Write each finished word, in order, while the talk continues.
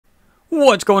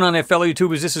What's going on there, fellow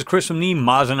YouTubers? This is Chris from the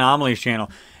Msss Anomalies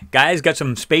channel. Guys, got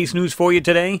some space news for you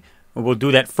today. We'll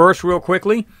do that first real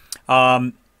quickly.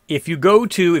 If you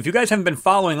guys haven't been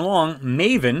following along,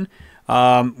 MAVEN,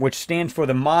 which stands for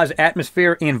the Mars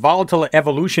Atmosphere and Volatile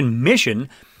Evolution Mission,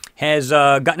 has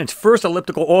gotten its first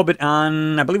elliptical orbit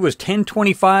on, I believe it was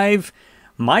 10:25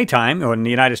 my time, or in the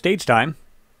United States time.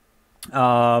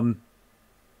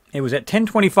 It was at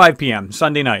 10:25 p.m.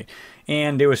 Sunday night.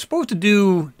 And they were supposed to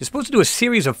do a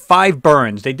series of 5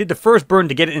 burns. They did the first burn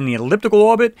to get it in the elliptical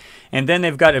orbit, and then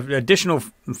they've got an additional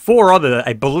 4 other.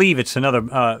 I believe it's another.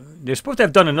 They're supposed to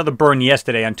have done another burn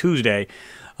yesterday on Tuesday,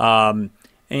 and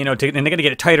they're going to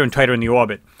get it tighter and tighter in the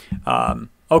orbit.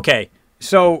 Okay,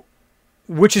 so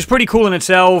which is pretty cool in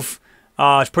itself.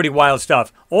 It's pretty wild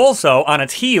stuff. Also, on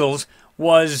its heels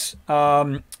was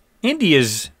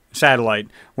India's satellite,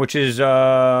 which is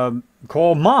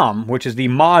called MOM, which is the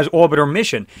Mars Orbiter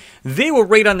Mission. They were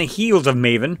right on the heels of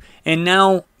MAVEN, and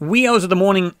now, wee hours of the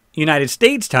morning United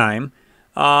States time,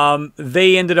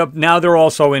 they ended up, now they're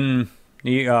also in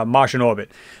the Martian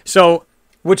orbit. So,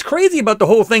 what's crazy about the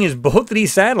whole thing is both of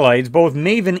these satellites, both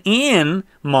MAVEN and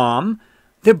MOM,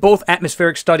 they're both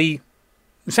atmospheric study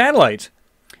satellites.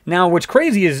 Now, what's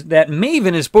crazy is that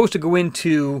MAVEN is supposed to go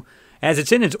into, as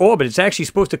it's in its orbit, it's actually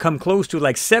supposed to come close to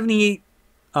like 78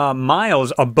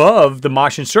 miles above the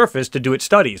Martian surface to do its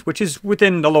studies, which is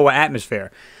within the lower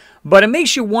atmosphere. But it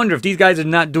makes you wonder if these guys are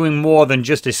not doing more than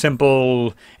just a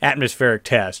simple atmospheric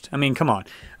test. I mean, come on.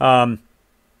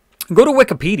 Go to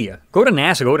Wikipedia. Go to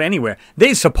NASA. Go to anywhere.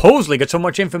 They supposedly get so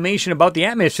much information about the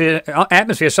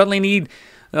atmosphere suddenly need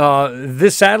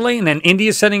this satellite, and then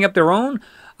India's setting up their own.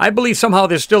 I believe somehow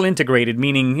they're still integrated,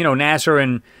 meaning, NASA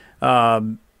and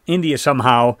India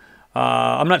somehow.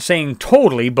 I'm not saying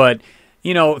totally, but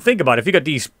think about it. If you got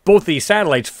both these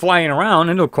satellites flying around,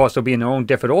 and of course they'll be in their own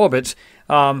different orbits,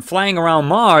 flying around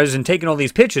Mars and taking all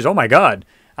these pictures. Oh my God!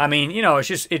 I mean,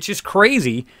 it's just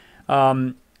crazy,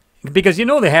 because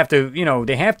they have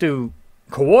to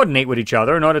coordinate with each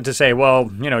other in order to say,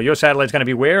 well, your satellite's going to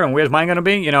be where, and where's mine going to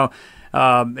be?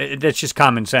 That's just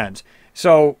common sense.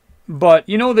 So, but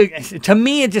to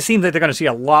me, it just seems like they're going to see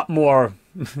a lot more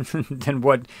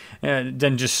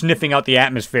than just sniffing out the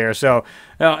atmosphere. So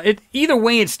either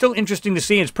way, it's still interesting to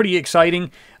see. It's pretty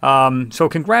exciting. So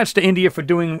congrats to India for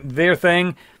doing their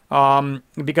thing,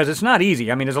 because it's not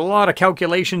easy. I mean, there's a lot of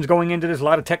calculations going into this, a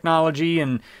lot of technology,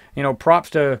 and props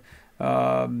to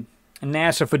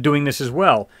NASA for doing this as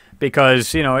well,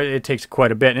 because it takes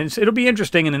quite a bit, and it'll be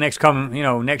interesting in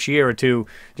the next year or two,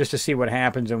 just to see what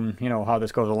happens and how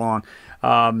this goes along.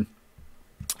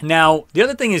 Now, the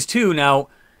other thing is, too,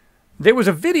 there was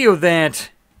a video that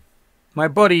my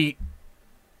buddy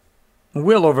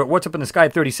Will over at What's Up in the Sky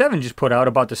 37 just put out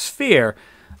about the sphere,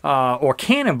 or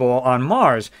cannonball on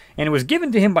Mars, and it was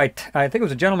given to him by, I think it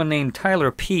was a gentleman named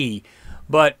Tyler P.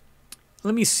 But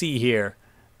let me see here.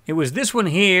 It was this one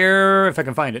here, if I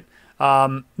can find it.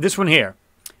 This one here.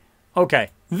 Okay,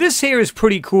 this here is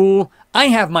pretty cool. I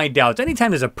have my doubts.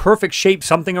 Anytime there's a perfect shape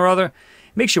something or other,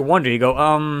 it makes you wonder. You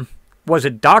go, was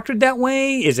it doctored that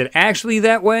way? Is it actually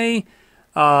that way?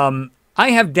 I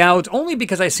have doubts only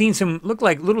because I've seen some look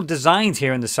like little designs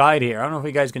here on the side here. I don't know if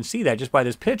you guys can see that just by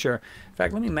this picture. In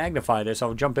fact, let me magnify this.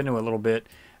 I'll jump into it a little bit.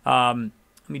 Let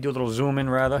me do a little zoom in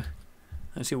rather.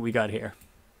 Let's see what we got here.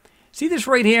 See this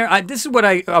right here? This is what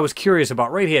I was curious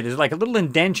about right here. There's like a little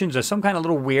indentions or some kind of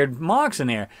little weird marks in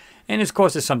there. And of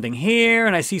course there's something here,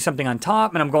 and I see something on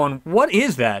top, and I'm going, what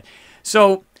is that?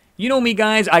 So, you know me,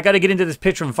 guys, I got to get into this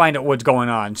picture and find out what's going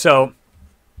on. So,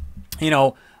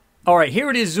 all right,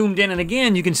 here it is zoomed in, and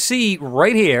again, you can see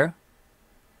right here,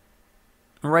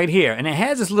 and it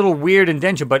has this little weird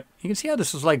indentation, but you can see how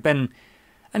this has like been,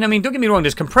 and I mean, don't get me wrong,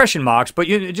 there's compression marks, but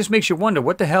it just makes you wonder,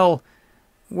 what the hell,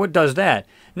 what does that?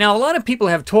 Now, a lot of people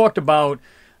have talked about,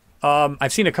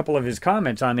 I've seen a couple of his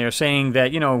comments on there saying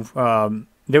that,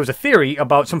 there was a theory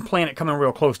about some planet coming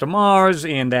real close to Mars,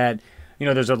 and that,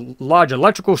 there's a large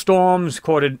electrical storms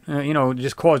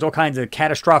just caused all kinds of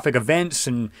catastrophic events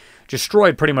and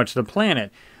destroyed pretty much the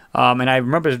planet. And I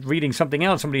remember reading something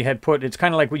else somebody had put, it's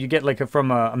kind of like what you get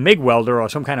from a MIG welder or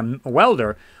some kind of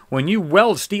welder. When you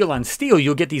weld steel on steel,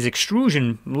 you'll get these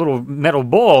extrusion little metal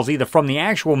balls, either from the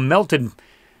actual melted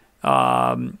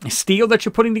steel that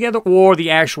you're putting together or the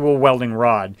actual welding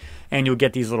rod, and you'll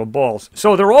get these little balls.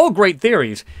 So they're all great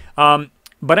theories.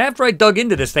 But after I dug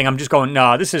into this thing, I'm just going,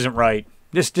 nah, this isn't right.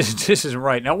 This isn't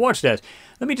right. Now watch this.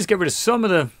 Let me just get rid of some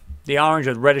of the orange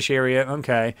or the reddish area.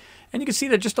 Okay. And you can see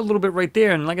that just a little bit right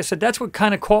there. And like I said, that's what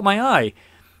kind of caught my eye.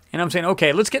 And I'm saying,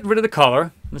 okay, let's get rid of the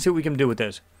color. Let's see what we can do with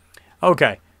this.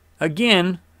 Okay.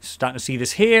 Again, starting to see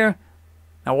this here.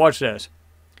 Now watch this.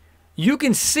 You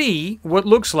can see what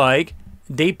looks like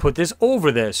they put this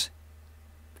over this.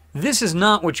 This is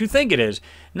not what you think it is.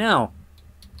 Now,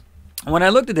 when I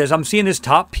looked at this, I'm seeing this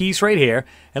top piece right here.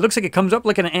 It looks like it comes up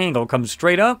like an angle, comes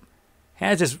straight up,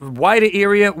 has this wider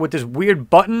area with this weird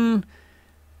button,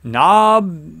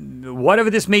 knob, whatever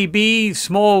this may be,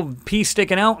 small piece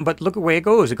sticking out, but look at where it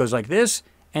goes. It goes like this,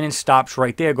 and it stops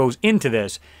right there, goes into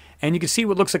this. And you can see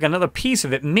what looks like another piece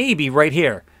of it, maybe right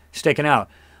here, sticking out.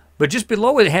 But just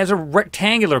below it has a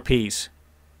rectangular piece.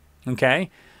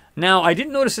 Okay? Now, I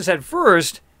didn't notice this at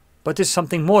first, but there's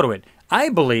something more to it. I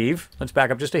believe, let's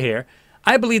back up just a hair,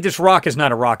 I believe this rock is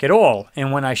not a rock at all.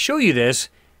 And when I show you this,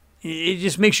 it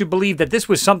just makes you believe that this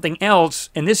was something else,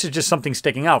 and this is just something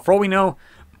sticking out. For all we know,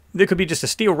 there could be just a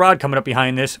steel rod coming up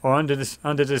behind this, or under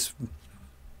this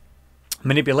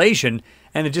manipulation,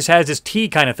 and it just has this T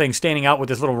kind of thing standing out with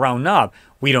this little round knob.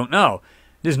 We don't know.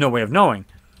 There's no way of knowing.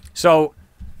 So,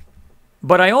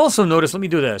 but I also noticed, let me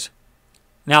do this.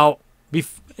 Now,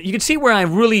 you can see where I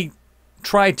really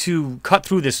try to cut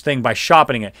through this thing by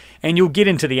sharpening it, and you'll get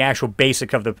into the actual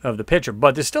basic of the picture,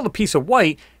 but there's still a piece of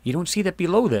white. You don't see that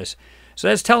below this. So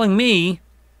that's telling me,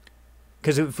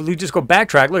 because if we just go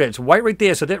backtrack, look at it, it's white right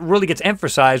there, so that really gets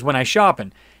emphasized when I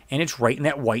sharpen, and it's right in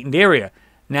that whitened area.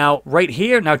 Now, right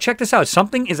here, now check this out.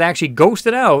 Something is actually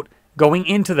ghosted out going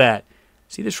into that.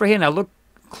 See this right here? Now look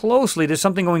closely. There's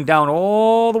something going down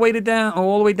all the way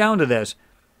down to this.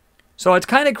 So it's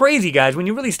kind of crazy, guys, when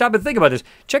you really stop and think about this.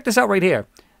 Check this out right here.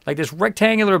 Like this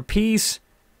rectangular piece.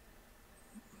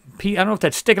 I don't know if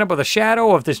that's sticking up with a shadow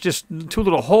or if there's just two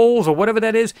little holes or whatever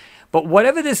that is. But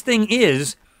whatever this thing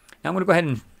is, now I'm going to go ahead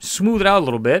and smooth it out a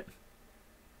little bit.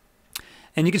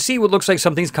 And you can see what looks like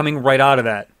something's coming right out of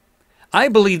that. I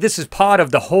believe this is part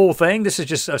of the whole thing. This is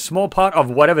just a small part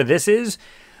of whatever this is.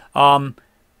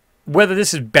 Whether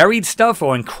this is buried stuff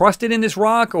or encrusted in this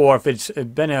rock, or if it's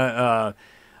been a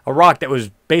rock that was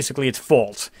basically its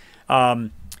fault.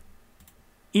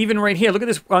 Even right here, look at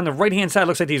this on the right-hand side.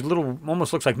 Looks like these little,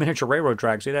 almost looks like miniature railroad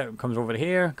tracks. See that? It comes over to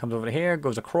here, comes over to here,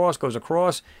 goes across, goes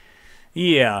across.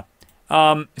 Yeah.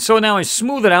 So now I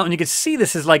smooth it out, and you can see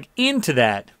this is like into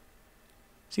that.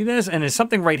 See this? And there's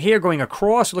something right here going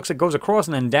across. It looks like it goes across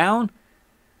and then down.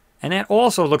 And that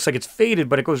also looks like it's faded,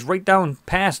 but it goes right down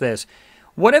past this.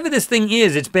 Whatever this thing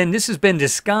is, this has been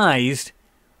disguised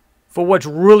for what's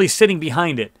really sitting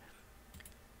behind it.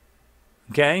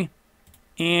 Okay?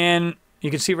 And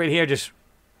you can see right here, just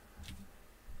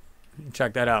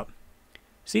check that out.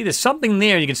 See, there's something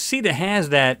there. You can see that has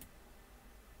that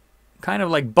kind of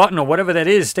like button or whatever that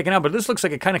is sticking out, but this looks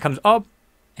like it kind of comes up.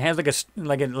 It has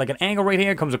like an angle right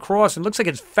here, comes across, and looks like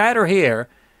it's fatter here.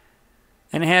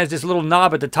 And it has this little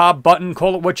knob at the top, button,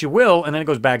 call it what you will, and then it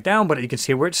goes back down, but you can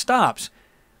see where it stops.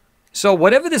 So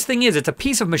whatever this thing is, it's a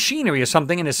piece of machinery or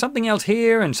something, and there's something else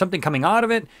here and something coming out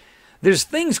of it. There's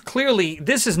things clearly,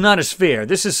 this is not a sphere.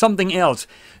 This is something else.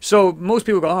 So most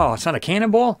people go, oh, it's not a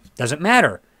cannonball? Doesn't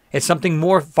matter. It's something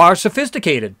more far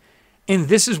sophisticated. And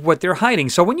this is what they're hiding.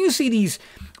 So when you see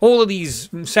all of these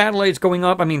satellites going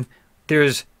up, I mean,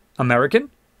 there's American,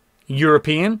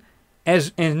 European,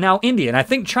 and now Indian. I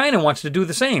think China wants to do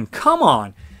the same. Come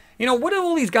on. You know, what are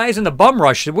all these guys in the bum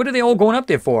rush? What are they all going up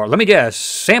there for? Let me guess.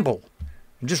 Sample.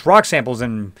 Just rock samples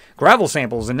and gravel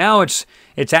samples. And now it's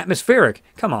atmospheric.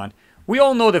 Come on. We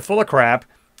all know they're full of crap.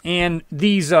 And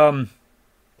these, the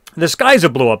skies are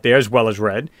blue up there as well as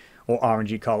red or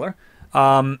orangey color.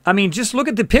 I mean, just look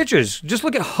at the pictures. Just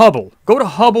look at Hubble. Go to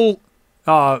Hubble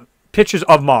pictures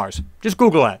of Mars. Just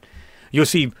Google that. You'll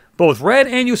see both red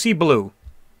and you'll see blue.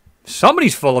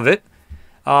 Somebody's full of it.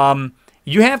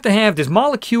 You have to have, there's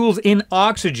molecules in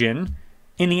oxygen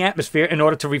in the atmosphere in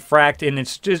order to refract, and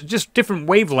it's just different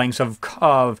wavelengths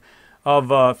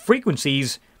of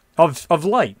frequencies of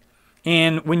light.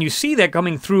 And when you see that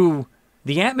coming through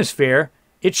the atmosphere,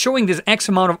 it's showing there's X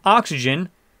amount of oxygen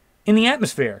in the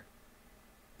atmosphere.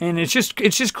 And it's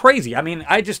just crazy. I mean,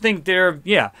 I just think they've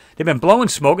been blowing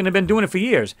smoke, and they've been doing it for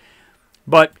years.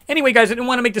 But anyway, guys, I didn't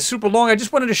want to make this super long. I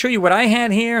just wanted to show you what I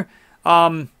had here.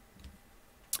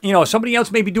 You know, somebody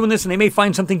else may be doing this, and they may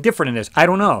find something different in this. I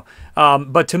don't know.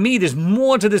 But to me, there's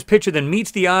more to this picture than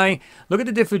meets the eye. Look at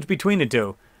the difference between the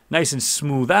two. Nice and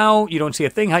smooth out. You don't see a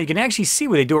thing. How you can actually see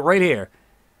where they do it right here.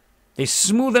 They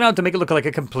smooth it out to make it look like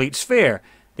a complete sphere.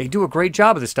 They do a great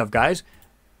job of this stuff, guys.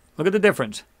 Look at the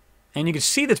difference. And you can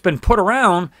see that's been put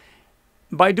around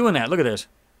by doing that. Look at this.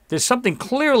 There's something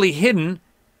clearly hidden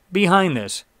behind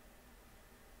this.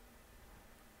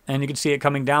 And you can see it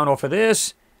coming down off of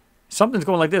this. Something's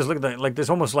going like this. Look at that, like this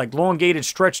almost like elongated,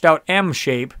 stretched out M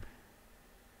shape.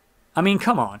 I mean,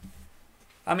 come on.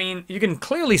 I mean, you can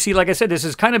clearly see, like I said, this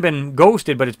has kind of been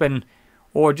ghosted, but it's been,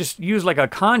 or just use like a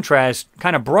contrast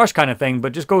kind of brush kind of thing,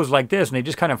 but just goes like this, and they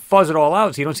just kind of fuzz it all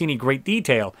out so you don't see any great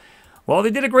detail. Well,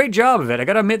 they did a great job of it. I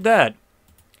got to admit that.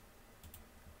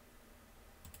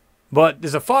 But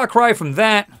there's a far cry from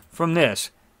that, from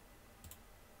this.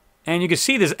 And you can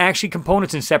see there's actually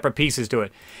components and separate pieces to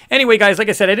it. Anyway, guys, like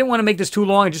I said, I didn't want to make this too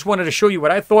long. I just wanted to show you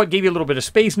what I thought, gave you a little bit of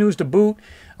space news to boot.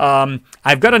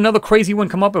 I've got another crazy one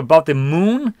come up about the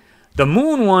moon. The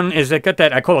moon one is, it got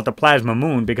that, I call it the plasma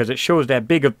moon, because it shows that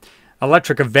big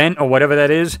electric event or whatever that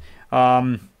is.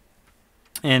 And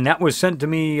that was sent to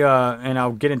me, and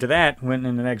I'll get into that in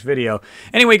the next video.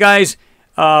 Anyway, guys,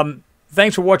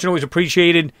 thanks for watching. Always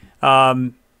appreciated.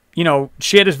 You know,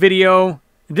 share this video.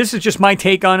 This is just my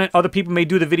take on it. Other people may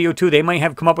do the video too. They might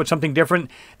have come up with something different.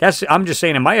 I'm just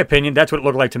saying, in my opinion, that's what it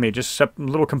looked like to me. Just some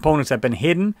little components that have been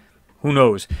hidden. Who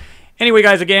knows? Anyway,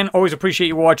 guys, again, always appreciate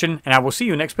you watching, and I will see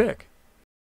you next pick.